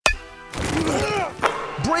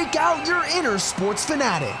break out your inner sports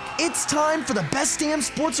fanatic. It's time for the best damn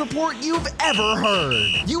sports report you've ever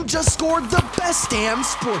heard. You just scored the best damn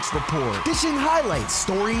sports report, dishing highlights,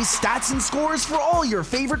 stories, stats, and scores for all your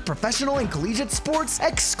favorite professional and collegiate sports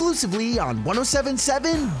exclusively on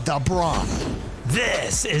 107.7 The Bronx.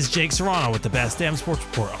 This is Jake Serrano with the Best Damn Sports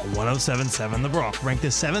Report on 107.7 The Bronx, ranked the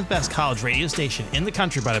 7th best college radio station in the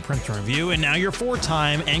country by the Princeton Review, and now your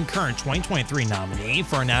 4-time and current 2023 nominee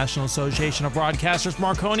for our National Association of Broadcasters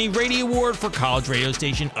Marconi Radio Award for College Radio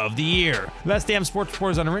Station of the Year. The Best Damn Sports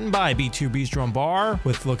Report is underwritten by B2 Bistro and Bar,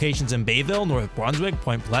 with locations in Bayville, North Brunswick,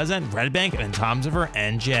 Point Pleasant, Red Bank, and Toms River,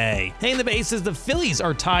 NJ. Hitting the bases, the Phillies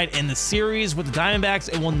are tied in the series with the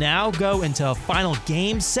Diamondbacks. It will now go into a final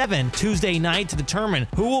Game 7 Tuesday night to determine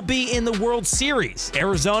who will be in the World Series,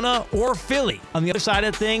 Arizona or Philly. On the other side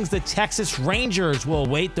of things, the Texas Rangers will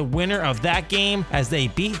await the winner of that game as they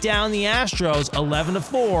beat down the Astros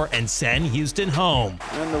 11-4 and send Houston home.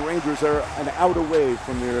 And the Rangers are an out away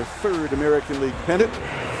from their 3rd American League pennant.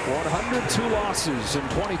 102 losses in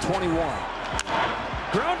 2021.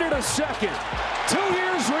 Grounded to second. 2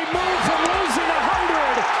 years removed from losing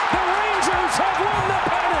 100. The Rangers have won the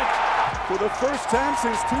pennant. For the first time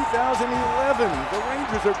since 2011, the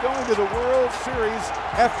Rangers are going to the World Series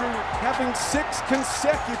after having 6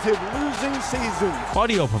 consecutive losing seasons.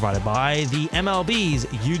 Audio provided by the MLB's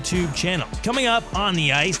YouTube channel. Coming up on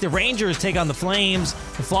the ice, the Rangers take on the Flames,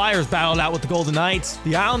 the Flyers battle it out with the Golden Knights,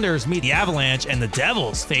 the Islanders meet the Avalanche, and the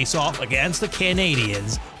Devils face off against the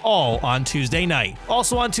Canadiens. All on Tuesday night.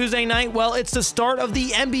 Also on Tuesday night, well, it's the start of the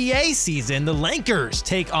NBA season. The Lakers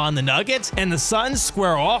take on the Nuggets, and the Suns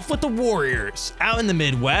square off with the Warriors. Out in the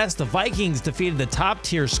Midwest, the Vikings defeated the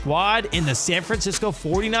top-tier squad in the San Francisco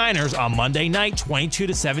 49ers on Monday night,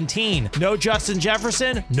 22-17. No Justin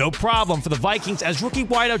Jefferson, no problem for the Vikings as rookie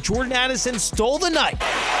wideout Jordan Addison stole the night.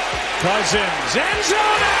 Cousins, end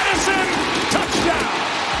zone, Addison, touchdown.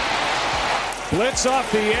 Blitz off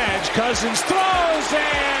the edge, Cousins throws,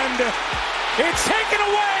 and it's taken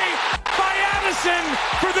away by Addison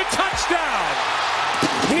for the touchdown.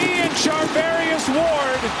 He and Charvarius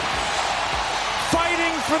Ward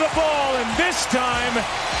fighting for the ball, and this time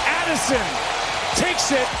Addison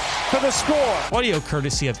takes it for the score. Audio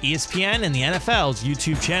courtesy of ESPN and the NFL's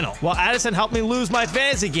YouTube channel. While Addison helped me lose my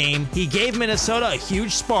fantasy game, he gave Minnesota a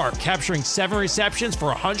huge spark, capturing 7 receptions for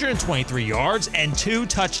 123 yards and 2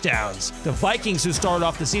 touchdowns. The Vikings, who started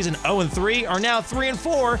off the season 0-3, are now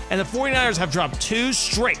 3-4, and the 49ers have dropped 2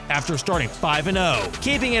 straight after starting 5-0.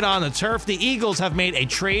 Keeping it on the turf, the Eagles have made a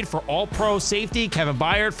trade for all-pro safety Kevin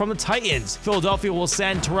Byard from the Titans. Philadelphia will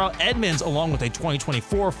send Terrell Edmonds along with a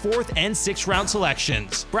 2024 4th and 6th round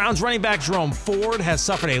selections. Browns running back Jerome Ford has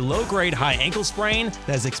suffered a low-grade high ankle sprain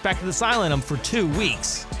that is expected to silence him for 2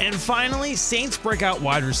 weeks. And finally, Saints breakout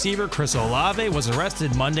wide receiver Chris Olave was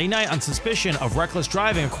arrested Monday night on suspicion of reckless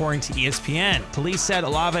driving, according to ESPN. Police said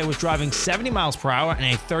Olave was driving 70 miles per hour in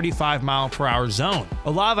a 35-mile-per-hour zone.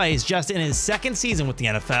 Olave is just in his 2nd season with the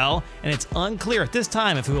NFL, and it's unclear at this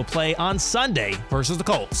time if he will play on Sunday versus the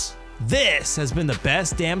Colts. This has been the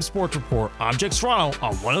Best Damn Sports Report. I'm Jake Serrano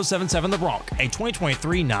on 107.7 The Bronx, a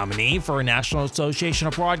 2023 nominee for a National Association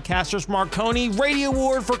of Broadcasters Marconi Radio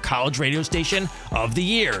Award for College Radio Station of the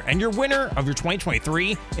Year, and your winner of your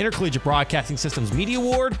 2023 Intercollegiate Broadcasting Systems Media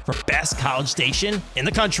Award for Best College Station in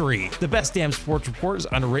the country. The Best Damn Sports Report is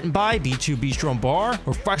underwritten by B2 Bistro and Bar,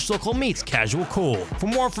 where fresh local meets casual cool. For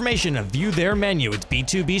more information and view their menu, it's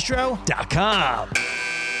b2bistro.com.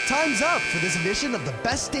 Time's up for this edition of the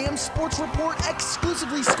Best Damn Sports Report,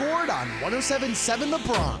 exclusively scored on 107.7 The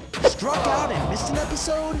Bronx. Struck out and missed an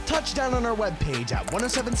episode? Touchdown on our webpage at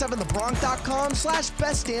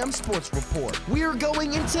 107.thebronx.com/Best Damn Sports Report. We're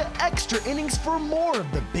going into extra innings for more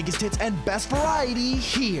of the biggest hits and best variety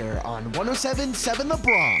here on 107.7 The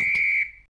Bronx.